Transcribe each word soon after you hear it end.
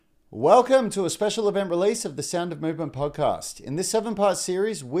Welcome to a special event release of the Sound of Movement podcast. In this 7-part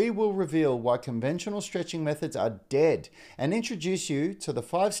series, we will reveal why conventional stretching methods are dead and introduce you to the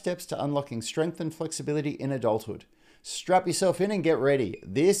 5 steps to unlocking strength and flexibility in adulthood. Strap yourself in and get ready.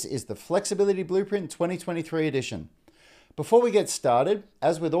 This is the Flexibility Blueprint 2023 edition. Before we get started,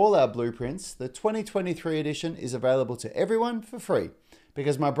 as with all our blueprints, the 2023 edition is available to everyone for free,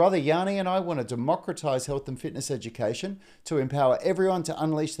 because my brother Yanni and I want to democratize health and fitness education to empower everyone to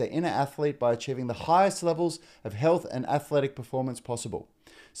unleash their inner athlete by achieving the highest levels of health and athletic performance possible.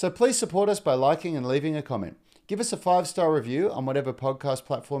 So please support us by liking and leaving a comment. Give us a 5-star review on whatever podcast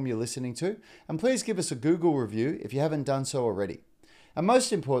platform you're listening to, and please give us a Google review if you haven't done so already. And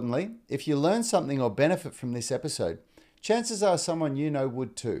most importantly, if you learn something or benefit from this episode, chances are someone you know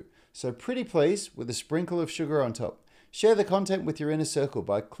would too. So pretty please, with a sprinkle of sugar on top. Share the content with your inner circle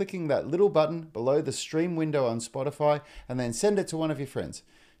by clicking that little button below the stream window on Spotify and then send it to one of your friends.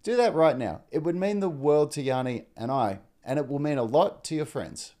 Do that right now. It would mean the world to Yanni and I, and it will mean a lot to your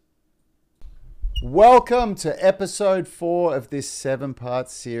friends. Welcome to episode 4 of this 7-part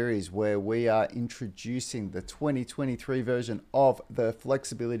series where we are introducing the 2023 version of the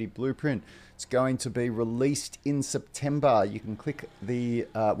Flexibility Blueprint. It's going to be released in September. You can click the,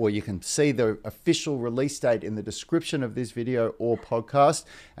 you can see the official release date in the description of this video or podcast.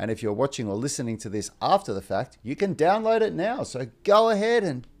 And if you're watching or listening to this after the fact, you can download it now. So go ahead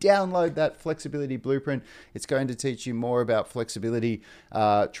and download that Flexibility Blueprint. It's going to teach you more about flexibility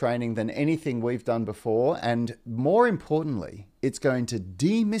training than anything we've done before. And more importantly, it's going to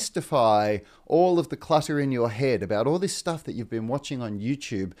demystify all of the clutter in your head about all this stuff that you've been watching on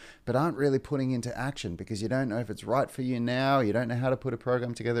YouTube, but aren't really putting into action because you don't know if it's right for you now. You don't know how to put a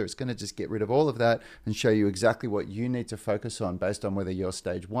program together. It's going to just get rid of all of that and show you exactly what you need to focus on based on whether you're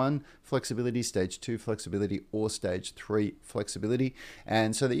stage 1 flexibility, stage 2 flexibility, or stage 3 flexibility.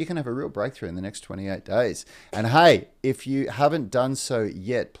 And so that you can have a real breakthrough in the next 28 days. And hey, if you haven't done so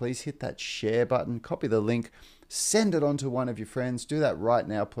yet, please hit that share button, copy the link, send it on to one of your friends. Do that right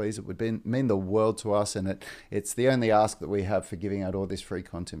now, please. It would mean the world to us, and it's the only ask that we have for giving out all this free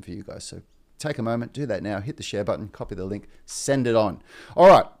content for you guys. So take a moment, do that now, hit the share button, copy the link, send it on. All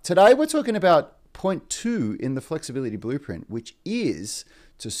right, today we're talking about point 2 in the Flexibility Blueprint, which is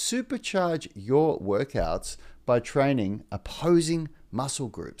to supercharge your workouts by training opposing muscle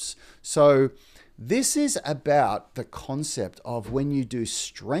groups. So this is about the concept of when you do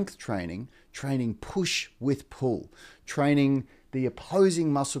strength training, training push with pull, training the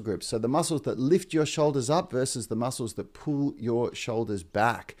opposing muscle groups. So the muscles that lift your shoulders up versus the muscles that pull your shoulders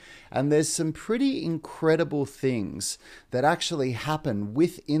back. And there's some pretty incredible things that actually happen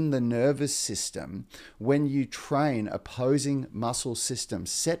within the nervous system when you train opposing muscle systems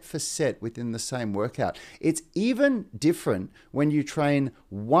set for set within the same workout. It's even different when you train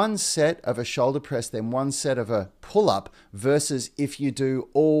one set of a shoulder press, then one set of a pull-up versus if you do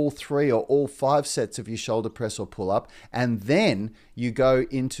all 3 or all 5 sets of your shoulder press or pull-up, and then you go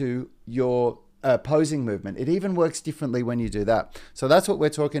into your posing movement. It even works differently when you do that. So that's what we're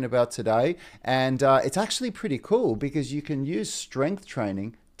talking about today. And it's actually pretty cool because you can use strength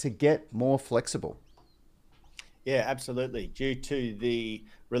training to get more flexible. Yeah, absolutely. Due to the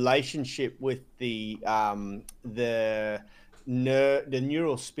relationship with the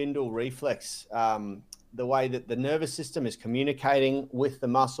neural spindle reflex, the way that the nervous system is communicating with the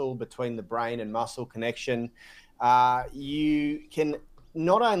muscle, between the brain and muscle connection, you can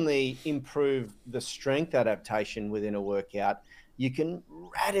not only improve the strength adaptation within a workout, you can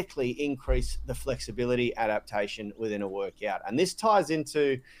radically increase the flexibility adaptation within a workout. And this ties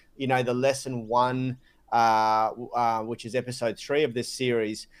into, the lesson 1, which is episode 3 of this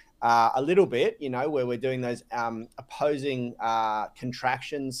series, a little bit, where we're doing those opposing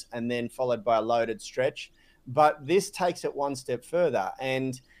contractions and then followed by a loaded stretch. But this takes it one step further.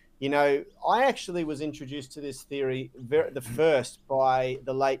 And I actually was introduced to this theory the first by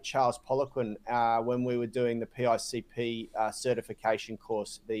the late Charles Poliquin when we were doing the PICP certification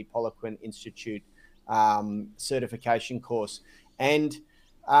course, the Poliquin Institute certification course. And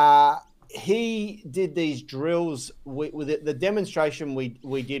he did these drills with the demonstration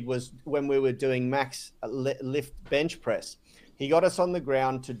we did was when we were doing max lift bench press. He got us on the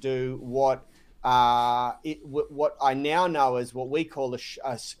ground to do what I now know as what we call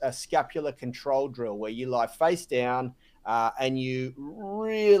a scapular control drill, where you lie face down and you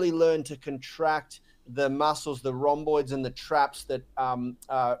really learn to contract the muscles, the rhomboids and the traps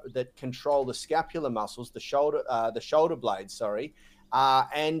that control the scapular muscles, the shoulder blades.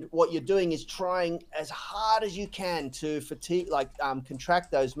 And what you're doing is trying as hard as you can to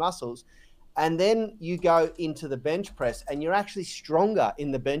contract those muscles. And then you go into the bench press and you're actually stronger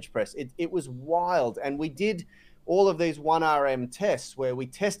in the bench press. It was wild. And we did all of these 1RM tests where we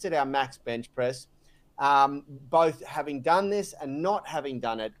tested our max bench press, both having done this and not having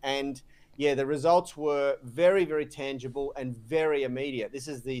done it. And yeah, the results were very, very tangible and very immediate. This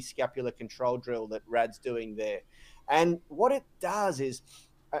is the scapular control drill that Rad's doing there. And what it does is,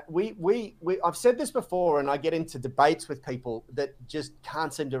 I've said this before, and I get into debates with people that just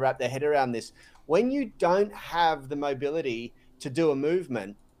can't seem to wrap their head around this. When you don't have the mobility to do a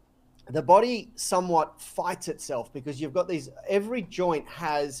movement, the body somewhat fights itself, because you've got these, every joint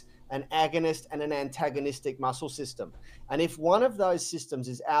has an agonist and an antagonistic muscle system. And if one of those systems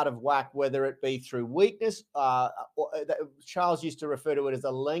is out of whack, whether it be through weakness, Charles used to refer to it as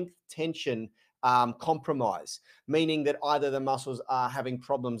a length tension compromise, meaning that either the muscles are having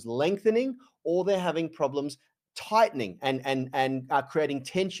problems lengthening or they're having problems tightening and creating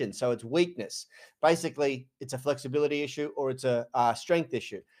tension. So it's weakness. Basically, it's a flexibility issue or it's a strength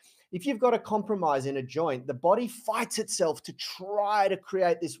issue. If you've got a compromise in a joint, the body fights itself to try to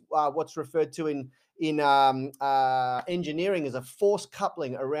create this, what's referred to in engineering as a force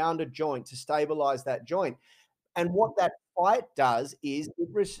coupling around a joint to stabilize that joint. And what that fight does is it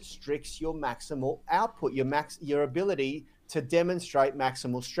restricts your maximal output, your ability to demonstrate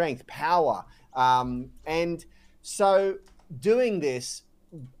maximal strength, power. And so doing this,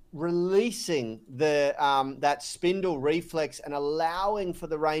 releasing the that spindle reflex and allowing for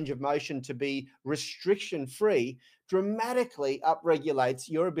the range of motion to be restriction free dramatically upregulates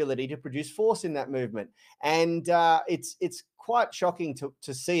your ability to produce force in that movement. And it's quite shocking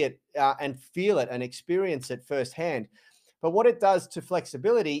to see it and feel it and experience it firsthand. But what it does to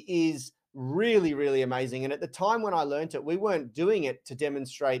flexibility is really, really amazing. And at the time when I learned it, we weren't doing it to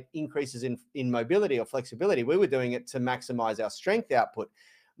demonstrate increases in mobility or flexibility. We were doing it to maximize our strength output.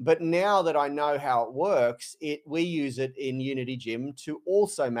 But now that I know how it works, we use it in Unity Gym to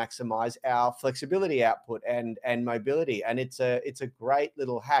also maximize our flexibility output and mobility. And it's a great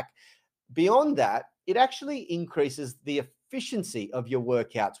little hack. Beyond that, it actually increases the efficiency of your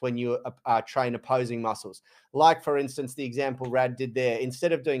workouts when you train opposing muscles. Like, for instance, the example Rad did there,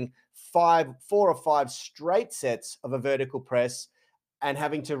 instead of doing 4 or 5 straight sets of a vertical press and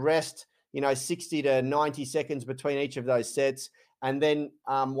having to rest, 60 to 90 seconds between each of those sets, and then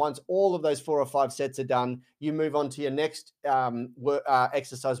once all of those 4 or 5 sets are done, you move on to your next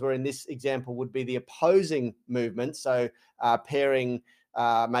exercise, where in this example would be the opposing movement. So pairing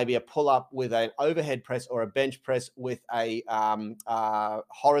maybe a pull-up with an overhead press or a bench press with a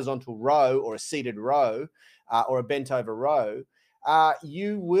horizontal row or a seated row or a bent over row,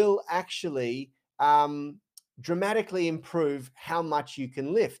 you will actually dramatically improve how much you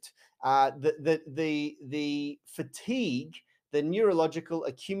can lift. The fatigue, the neurological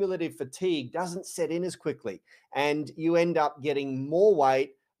accumulative fatigue doesn't set in as quickly, and you end up getting more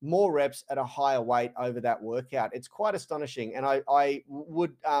weight, more reps at a higher weight over that workout. It's quite astonishing. And I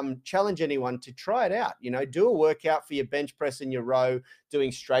would challenge anyone to try it out. Do a workout for your bench press and your row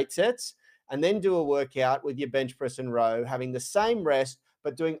doing straight sets, and then do a workout with your bench press and row having the same rest,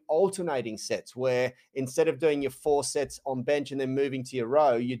 but doing alternating sets, where instead of doing your 4 sets on bench and then moving to your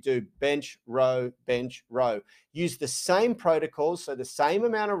row, you do bench, row, bench, row. Use the same protocols, so the same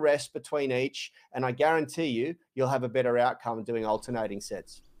amount of rest between each, and I guarantee you'll have a better outcome doing alternating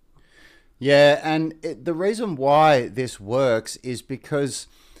sets. Yeah, and the reason why this works is because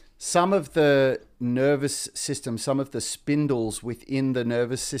some of the nervous system, some of the spindles within the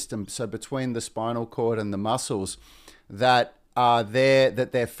nervous system, so between the spinal cord and the muscles, that are there,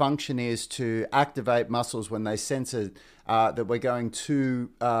 that their function is to activate muscles when they sense that we're going to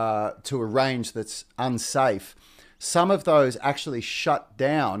a range that's unsafe. Some of those actually shut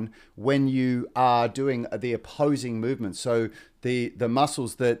down when you are doing the opposing movement. So the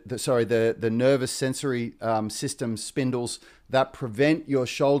muscles the nervous sensory system spindles that prevent your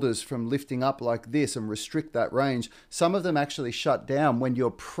shoulders from lifting up like this and restrict that range, some of them actually shut down when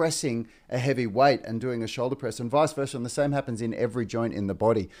you're pressing a heavy weight and doing a shoulder press, and vice versa. And the same happens in every joint in the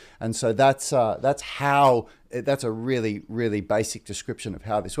body. And so that's a really, really basic description of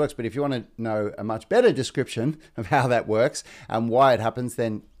how this works. But if you want to know a much better description of how that works and why it happens,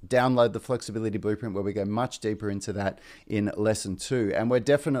 then download the Flexibility Blueprint, where we go much deeper into that in lesson 2. And we're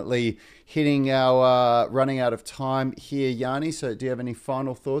definitely hitting our running out of time here, Yanni. So do you have any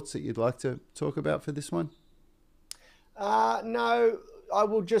final thoughts that you'd like to talk about for this one? No, I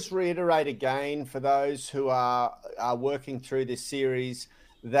will just reiterate again for those who are working through this series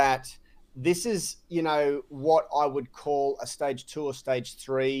that this is, what I would call a stage 2 or stage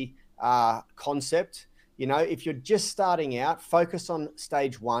 3 concept. You know, if you're just starting out, focus on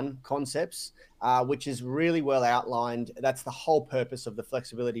stage 1 concepts, which is really well outlined. That's the whole purpose of the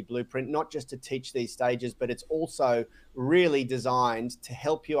Flexibility Blueprint, not just to teach these stages, but it's also really designed to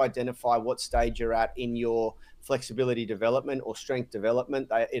help you identify what stage you're at in your flexibility development or strength development.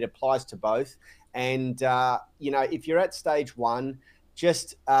 It applies to both. And, you know, if you're at stage 1,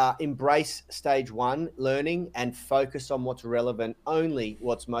 just embrace stage 1 learning and focus on what's relevant, only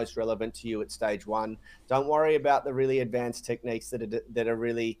what's most relevant to you at stage 1. Don't worry about the really advanced techniques that are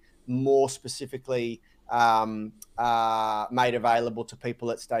really more specifically made available to people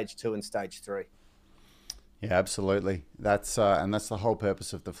at stage 2 and stage 3. Yeah, absolutely. That's the whole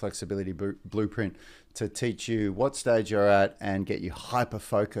purpose of the Flexibility Blueprint, to teach you what stage you're at and get you hyper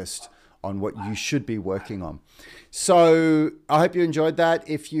focused on what you should be working on. So I hope you enjoyed that.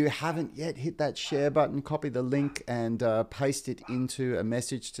 If you haven't yet, hit that share button, copy the link and paste it into a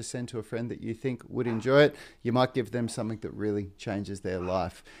message to send to a friend that you think would enjoy it. You might give them something that really changes their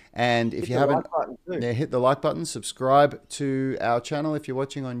life. And if you haven't, hit the like button, subscribe to our channel. If you're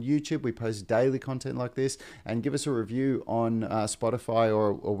watching on YouTube, we post daily content like this, and give us a review on Spotify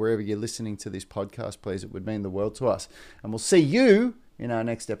or wherever you're listening to this podcast, please. It would mean the world to us. And we'll see you in our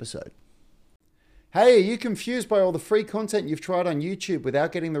next episode. Hey, are you confused by all the free content you've tried on YouTube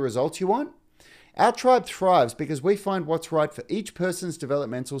without getting the results you want? Our tribe thrives because we find what's right for each person's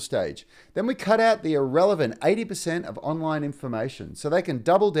developmental stage. Then we cut out the irrelevant 80% of online information so they can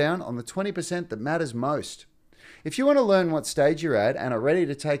double down on the 20% that matters most. If you want to learn what stage you're at and are ready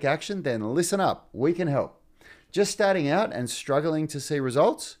to take action, then listen up, we can help. Just starting out and struggling to see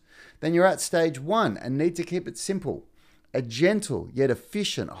results? Then you're at stage 1 and need to keep it simple. A gentle yet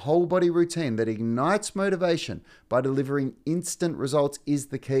efficient whole body routine that ignites motivation by delivering instant results is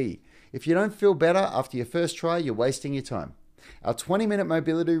the key. If you don't feel better after your first try, you're wasting your time. Our 20-minute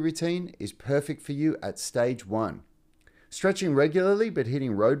mobility routine is perfect for you at stage 1. Stretching regularly but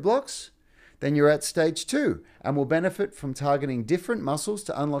hitting roadblocks? Then you're at stage 2 and will benefit from targeting different muscles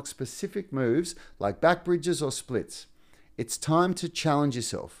to unlock specific moves like back bridges or splits. It's time to challenge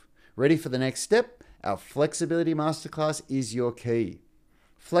yourself. Ready for the next step? Our Flexibility Masterclass is your key.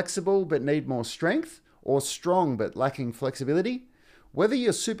 Flexible but need more strength, or strong but lacking flexibility? Whether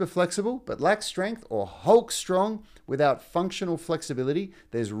you're super flexible but lack strength, or Hulk strong without functional flexibility,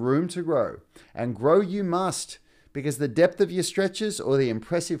 there's room to grow. And grow you must, because the depth of your stretches or the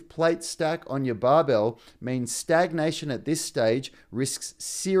impressive plate stack on your barbell means stagnation at this stage risks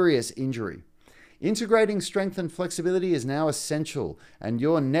serious injury. Integrating strength and flexibility is now essential and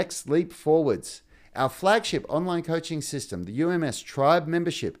your next leap forwards. Our flagship online coaching system, the UMS Tribe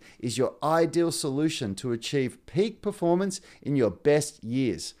membership, is your ideal solution to achieve peak performance in your best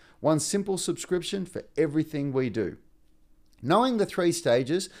years. One simple subscription for everything we do. Knowing the 3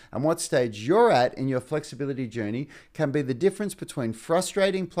 stages and what stage you're at in your flexibility journey can be the difference between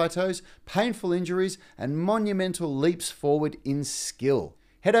frustrating plateaus, painful injuries, and monumental leaps forward in skill.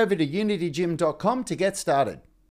 Head over to unitygym.com to get started.